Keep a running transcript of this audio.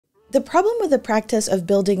The problem with the practice of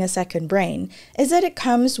building a second brain is that it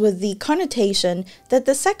comes with the connotation that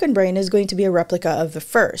the second brain is going to be a replica of the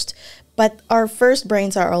first. But our first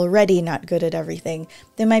brains are already not good at everything.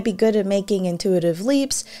 They might be good at making intuitive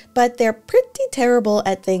leaps, but they're pretty terrible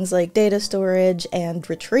at things like data storage and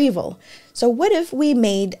retrieval. So what if we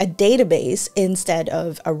made a database instead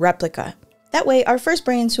of a replica? That way, our first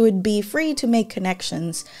brains would be free to make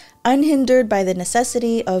connections, unhindered by the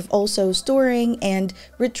necessity of also storing and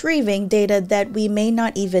retrieving data that we may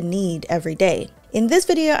not even need every day. In this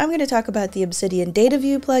video, I'm going to talk about the Obsidian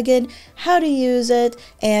Dataview plugin, how to use it,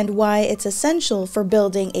 and why it's essential for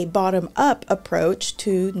building a bottom-up approach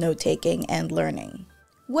to note-taking and learning.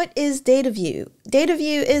 What is Dataview?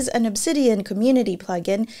 Dataview is an Obsidian community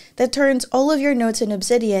plugin that turns all of your notes in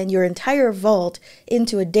Obsidian, your entire vault,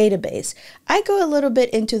 into a database. I go a little bit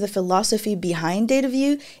into the philosophy behind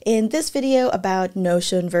Dataview in this video about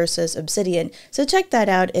Notion versus Obsidian, so check that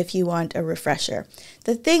out if you want a refresher.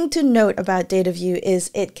 The thing to note about Dataview is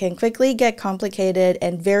it can quickly get complicated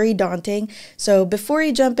and very daunting, so before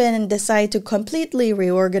you jump in and decide to completely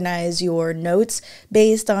reorganize your notes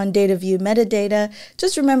based on Dataview metadata,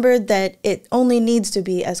 just remember that it only needs to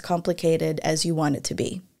be as complicated as you want it to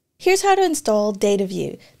be. Here's how to install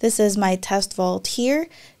Dataview. This is my test vault here.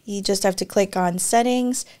 You just have to click on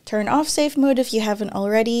Settings, turn off Safe Mode if you haven't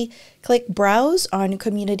already, click Browse on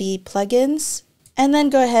Community Plugins, and then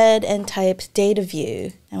go ahead and type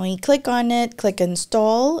Dataview. And when you click on it, click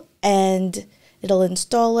Install, and it'll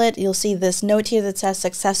install it. You'll see this note here that says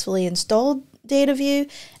Successfully Installed Dataview,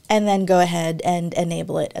 and then go ahead and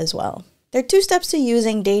enable it as well. There are two steps to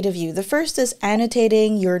using Dataview. The first is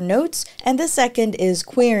annotating your notes, and the second is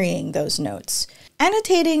querying those notes.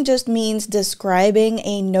 Annotating just means describing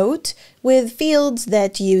a note with fields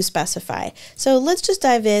that you specify. So let's just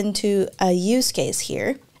dive into a use case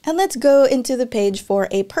here, and let's go into the page for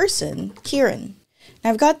a person, Kieran.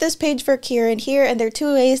 Now I've got this page for Kieran here, and there are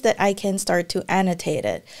two ways that I can start to annotate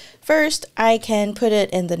it. First, I can put it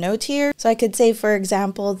in the note here. So I could say, for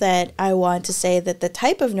example, that I want to say that the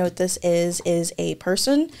type of note this is a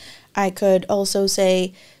person. I could also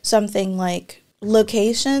say something like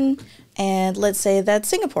location, and let's say that's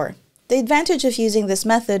Singapore. The advantage of using this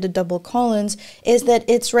method of double colons is that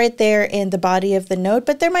it's right there in the body of the note,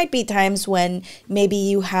 but there might be times when maybe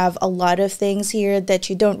you have a lot of things here that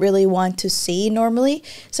you don't really want to see normally.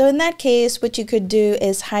 So in that case, what you could do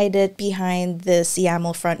is hide it behind this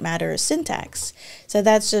YAML front matter syntax. So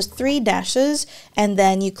that's just 3 dashes, and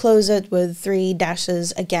then you close it with 3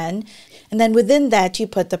 dashes again. And then within that, you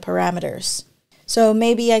put the parameters. So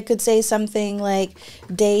maybe I could say something like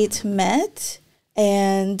date met,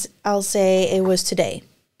 and I'll say it was today.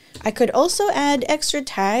 I could also add extra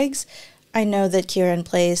tags. I know that Kieran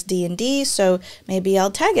plays D&D, so maybe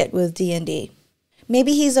I'll tag it with D&D.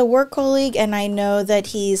 Maybe he's a work colleague and I know that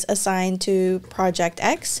he's assigned to Project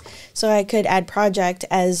X, so I could add project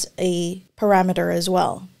as a parameter as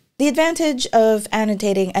well. The advantage of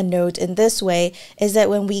annotating a note in this way is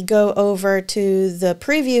that when we go over to the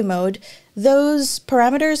preview mode, those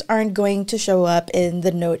parameters aren't going to show up in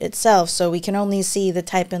the note itself, so we can only see the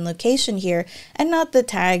type and location here and not the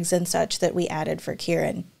tags and such that we added for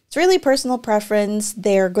Kieran. It's really personal preference.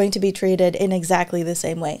 They're going to be treated in exactly the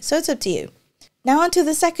same way, so it's up to you. Now on to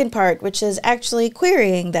the second part, which is actually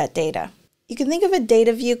querying that data. You can think of a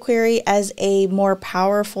Dataview query as a more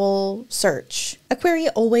powerful search. A query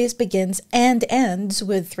always begins and ends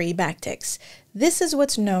with 3 backticks. This is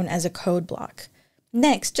what's known as a code block.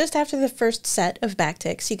 Next, just after the first set of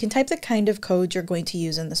backticks, you can type the kind of code you're going to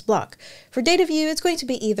use in this block. For Dataview, it's going to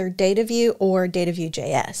be either Dataview or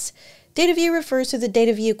Dataview.js. Dataview refers to the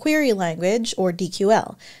Dataview query language, or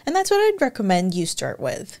DQL, and that's what I'd recommend you start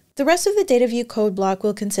with. The rest of the Dataview code block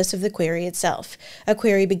will consist of the query itself. A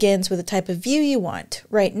query begins with the type of view you want.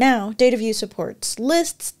 Right now, Dataview supports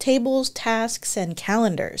lists, tables, tasks, and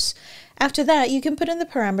calendars. After that, you can put in the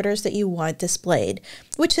parameters that you want displayed,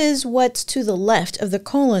 which is what's to the left of the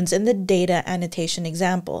colons in the data annotation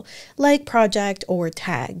example, like project or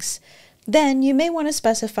tags. Then you may want to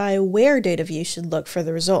specify where Dataview should look for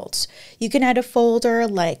the results. You can add a folder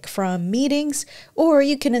like from meetings, or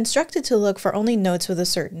you can instruct it to look for only notes with a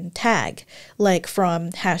certain tag, like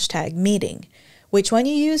from #meeting. Which one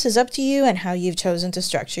you use is up to you and how you've chosen to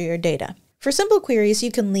structure your data. For simple queries,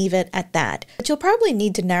 you can leave it at that, but you'll probably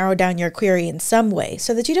need to narrow down your query in some way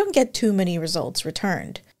so that you don't get too many results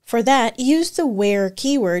returned. For that, use the where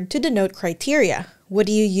keyword to denote criteria. What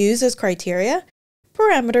do you use as criteria?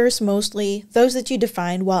 parameters mostly those that you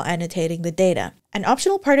define while annotating the data. An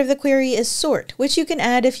optional part of the query is sort, which you can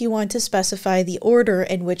add if you want to specify the order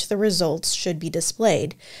in which the results should be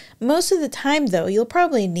displayed. Most of the time though, you'll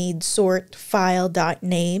probably need sort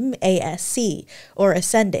file.name ASC or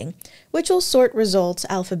ascending, which will sort results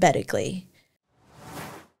alphabetically.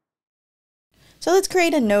 So let's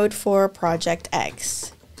create a node for Project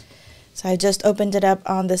X. So I just opened it up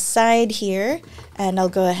on the side here, and I'll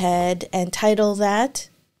go ahead and title that.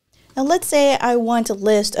 Now let's say I want a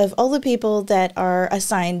list of all the people that are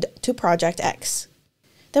assigned to Project X.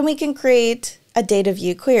 Then we can create a data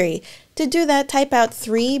view query. To do that, type out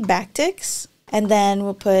 3 backticks, and then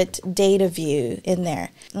we'll put data view in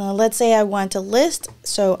there. Now let's say I want a list,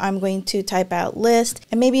 so I'm going to type out list,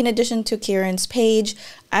 and maybe in addition to Kieran's page,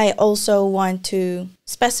 I also want to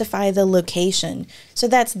specify the location. So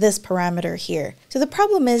that's this parameter here. So the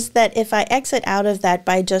problem is that if I exit out of that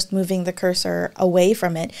by just moving the cursor away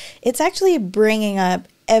from it, it's actually bringing up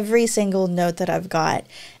every single note that I've got.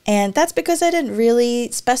 And that's because I didn't really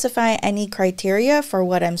specify any criteria for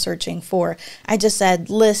what I'm searching for. I just said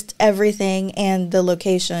list everything and the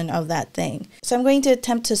location of that thing. So I'm going to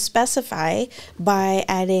attempt to specify by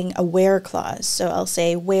adding a where clause. So I'll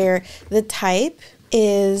say where the type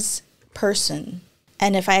is person.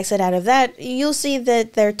 And if I exit out of that, you'll see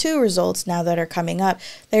that there are 2 results now that are coming up.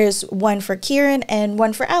 There's one for Kieran and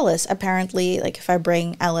one for Alice. Apparently, like if I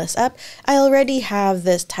bring Alice up, I already have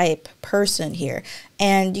this type person here.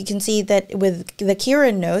 And you can see that with the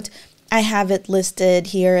Kieran note, I have it listed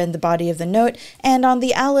here in the body of the note, and on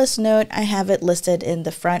the Alice note, I have it listed in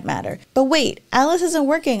the front matter. But wait, Alice isn't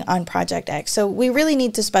working on Project X, so we really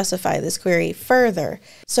need to specify this query further.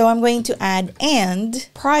 So I'm going to add and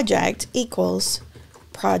project equals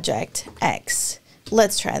Project X.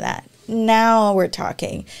 Let's try that. Now we're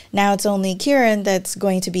talking. Now it's only Kieran that's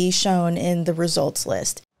going to be shown in the results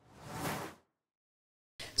list.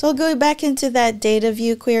 So I'll go back into that data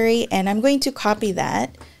view query, and I'm going to copy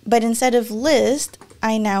that. But instead of list,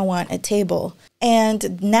 I now want a table.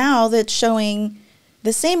 And now that's showing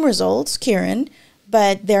the same results, Kieran,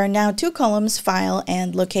 but there are now 2 columns, file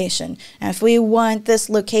and location. Now, if we want this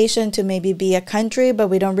location to maybe be a country, but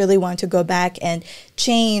we don't really want to go back and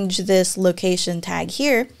change this location tag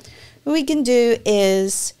here, what we can do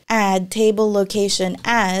is add table location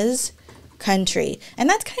as country. And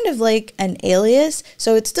that's kind of like an alias.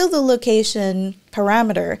 So it's still the location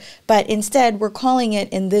parameter, but instead we're calling it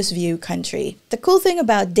in this view country. The cool thing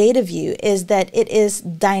about data view is that it is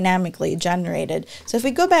dynamically generated. So if we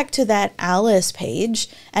go back to that Alice page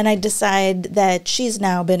and I decide that she's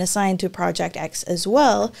now been assigned to Project X as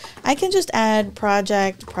well, I can just add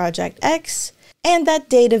Project X, and that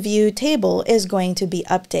data view table is going to be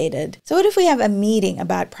updated. So what if we have a meeting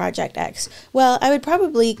about Project X? Well, I would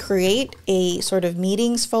probably create a sort of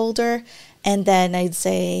meetings folder, and then I'd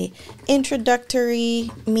say introductory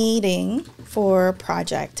meeting for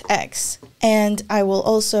Project X. And I will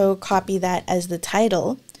also copy that as the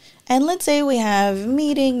title. And let's say we have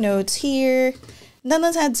meeting notes here. Then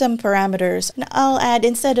let's add some parameters. And I'll add,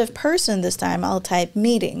 instead of person this time, I'll type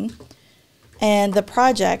meeting. And the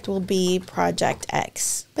project will be Project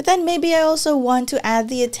X. But then maybe I also want to add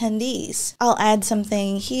the attendees. I'll add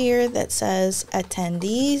something here that says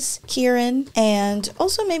attendees, Kieran, and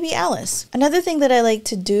also maybe Alice. Another thing that I like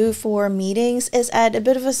to do for meetings is add a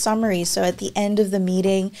bit of a summary. So at the end of the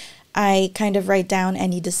meeting, I kind of write down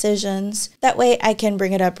any decisions. That way I can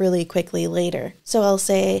bring it up really quickly later. So I'll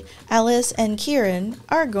say Alice and Kieran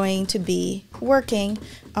are going to be working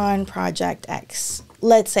on Project X.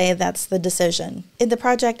 Let's say that's the decision. In the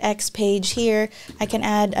Project X page here, I can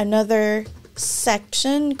add another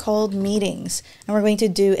section called meetings, and we're going to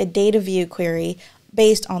do a data view query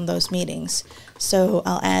based on those meetings. So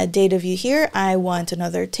I'll add data view here. I want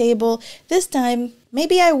another table. This time,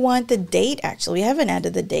 maybe I want the date actually. We haven't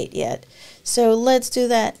added the date yet. So let's do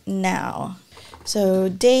that now. So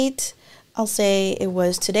date, I'll say it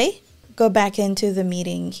was today. Go back into the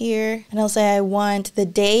meeting here, and I'll say I want the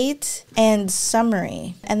date and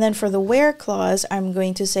summary. And then for the where clause, I'm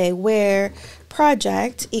going to say where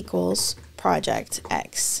project equals Project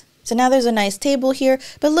X. So now there's a nice table here,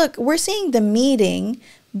 but look, we're seeing the meeting,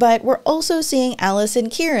 but we're also seeing Alice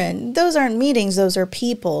and Kieran. Those aren't meetings, those are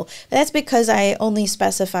people. That's because I only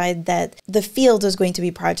specified that the field is going to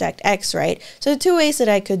be Project X, right? So 2 ways that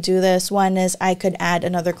I could do this. One is I could add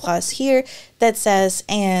another clause here that says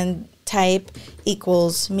and type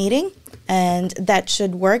equals meeting, and that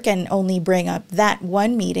should work and only bring up that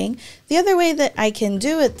one meeting. The other way that I can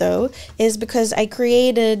do it though is because I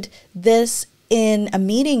created this in a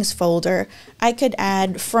meetings folder, I could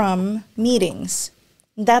add from meetings.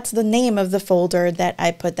 That's the name of the folder that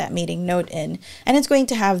I put that meeting note in. And it's going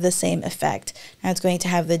to have the same effect. Now it's going to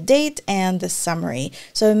have the date and the summary.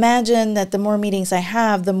 So imagine that the more meetings I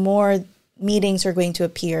have, the more meetings are going to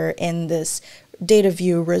appear in this data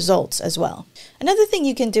view results as well. Another thing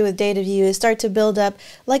you can do with data view is start to build up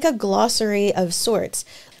like a glossary of sorts.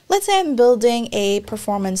 Let's say I'm building a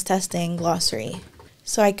performance testing glossary.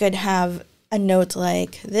 So I could have a note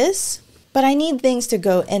like this, but I need things to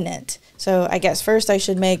go in it. So I guess first I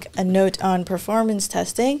should make a note on performance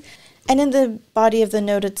testing. And in the body of the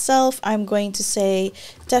note itself, I'm going to say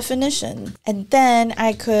definition. And then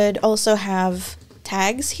I could also have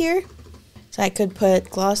tags here. So I could put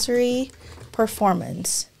glossary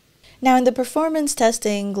performance. Now in the performance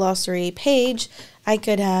testing glossary page, I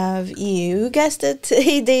could have, you guessed it,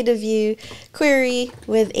 a data view query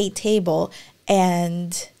with a table,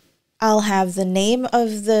 and I'll have the name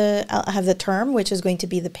of I'll have the term, which is going to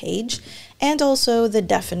be the page, and also the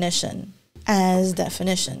definition as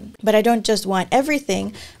definition. But I don't just want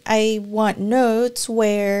everything, I want notes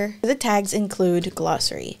where the tags include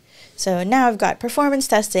glossary. So now I've got performance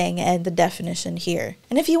testing and the definition here.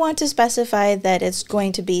 And if you want to specify that it's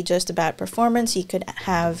going to be just about performance, you could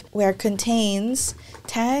have where contains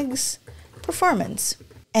tags performance.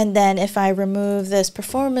 And then if I remove this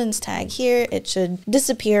performance tag here, it should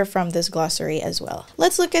disappear from this glossary as well.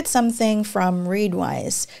 Let's look at something from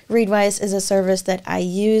Readwise. Readwise is a service that I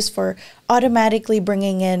use for automatically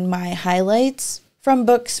bringing in my highlights from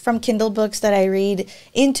books, from Kindle books that I read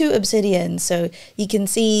into Obsidian. So you can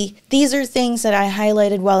see these are things that I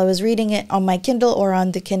highlighted while I was reading it on my Kindle or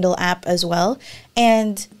on the Kindle app as well.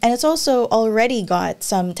 And it's also already got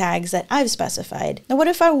some tags that I've specified. Now, what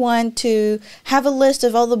if I want to have a list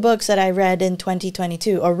of all the books that I read in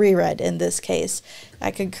 2022, or reread in this case?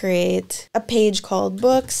 I could create a page called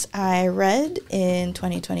Books I Read in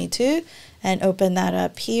 2022 and open that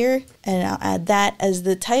up here, and I'll add that as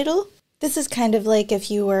the title. This is kind of like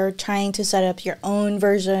if you were trying to set up your own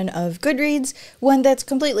version of Goodreads, one that's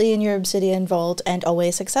completely in your Obsidian vault and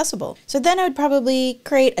always accessible. So then I would probably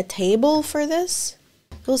create a table for this.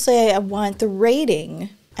 We'll say I want the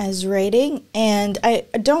rating as rating, and I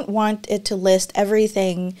don't want it to list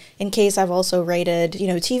everything in case I've also rated,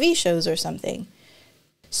 TV shows or something.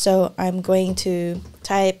 So I'm going to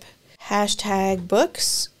type hashtag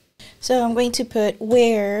books. So I'm going to put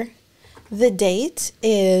where the date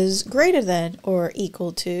is greater than or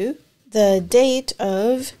equal to the date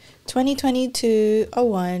of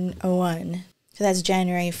 2022-01-01. So that's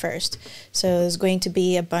January 1st. So there's going to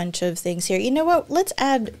be a bunch of things here. You know what? Let's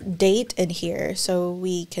add date in here so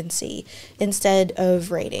we can see instead of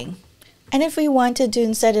rating. And if we wanted to,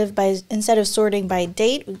 instead of sorting by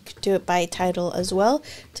date, we could do it by title as well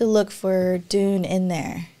to look for Dune in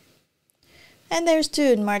there. And there's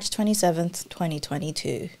Dune, March 27th,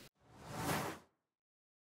 2022.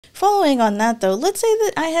 Following on that though, let's say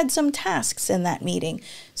that I had some tasks in that meeting.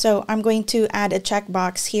 So I'm going to add a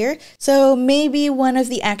checkbox here. So maybe one of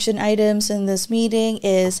the action items in this meeting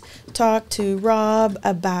is talk to Rob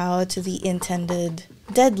about the intended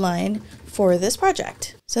deadline for this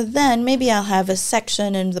project. So then maybe I'll have a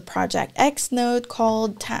section in the Project X node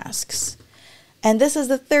called tasks. And this is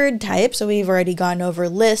the third type, so we've already gone over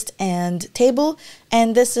list and table,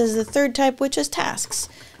 and this is the third type, which is tasks.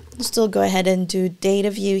 I'll still go ahead and do data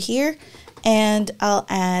view here, and I'll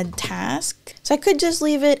add task. So I could just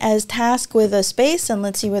leave it as task with a space, and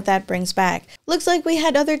let's see what that brings back. Looks like we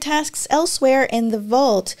had other tasks elsewhere in the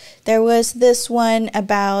vault. There was this one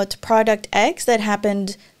about product X that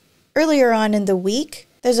happened earlier on in the week.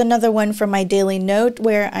 There's another one from my daily note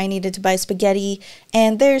where I needed to buy spaghetti,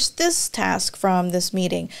 and there's this task from this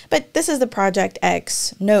meeting. But this is the Project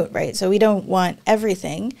X note, right? So we don't want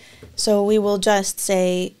everything. So we will just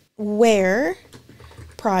say where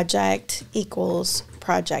project equals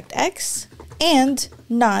Project X and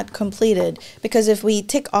not completed. Because if we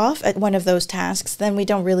tick off at one of those tasks, then we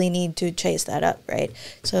don't really need to chase that up, right?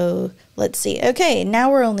 So let's see. Okay,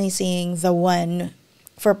 now we're only seeing the one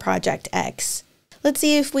for Project X. Let's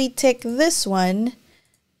see if we tick this one,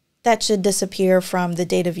 that should disappear from the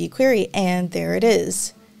data view query, and there it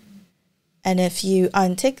is. And if you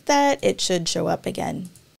untick that, it should show up again.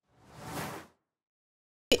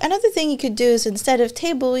 Another thing you could do is instead of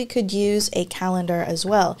table, we could use a calendar as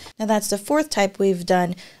well. Now that's the fourth type we've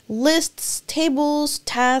done. Lists, tables,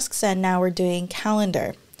 tasks, and now we're doing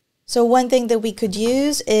calendar. So one thing that we could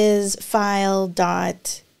use is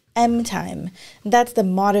file.mtime. That's the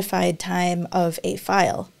modified time of a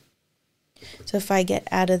file. So if I get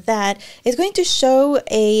out of that, it's going to show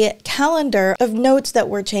a calendar of notes that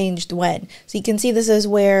were changed when. So you can see this is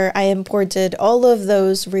where I imported all of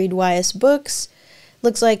those Readwise books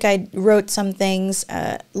Looks like I wrote some things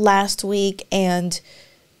last week and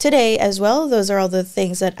today as well. Those are all the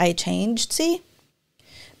things that I changed, see?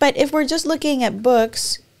 But if we're just looking at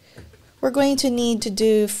books, we're going to need to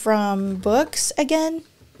do from books again.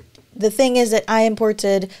 The thing is that I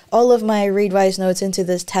imported all of my Readwise notes into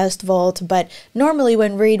this test vault, but normally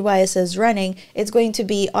when Readwise is running, it's going to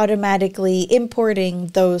be automatically importing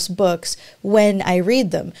those books when I read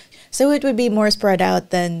them. So it would be more spread out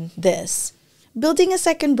than this. Building a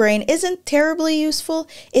second brain isn't terribly useful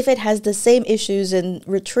if it has the same issues in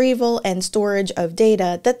retrieval and storage of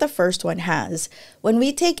data that the first one has. When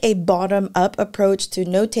we take a bottom-up approach to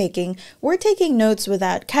note-taking, we're taking notes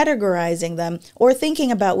without categorizing them or thinking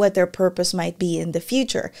about what their purpose might be in the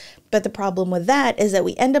future. But the problem with that is that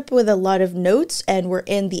we end up with a lot of notes and we're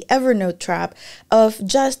in the Evernote trap of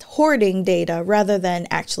just hoarding data rather than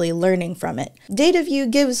actually learning from it. Dataview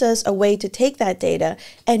gives us a way to take that data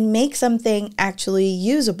and make something actually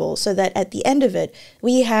usable so that at the end of it,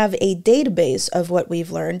 we have a database of what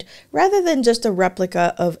we've learned rather than just a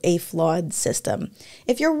replica of a flawed system.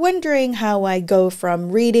 If you're wondering how I go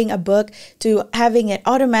from reading a book to having it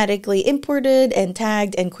automatically imported and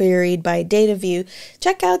tagged and queried by Dataview,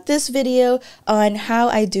 check out this video on how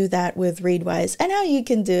I do that with Readwise and how you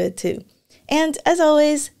can do it too. And as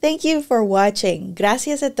always, thank you for watching.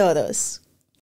 Gracias a todos.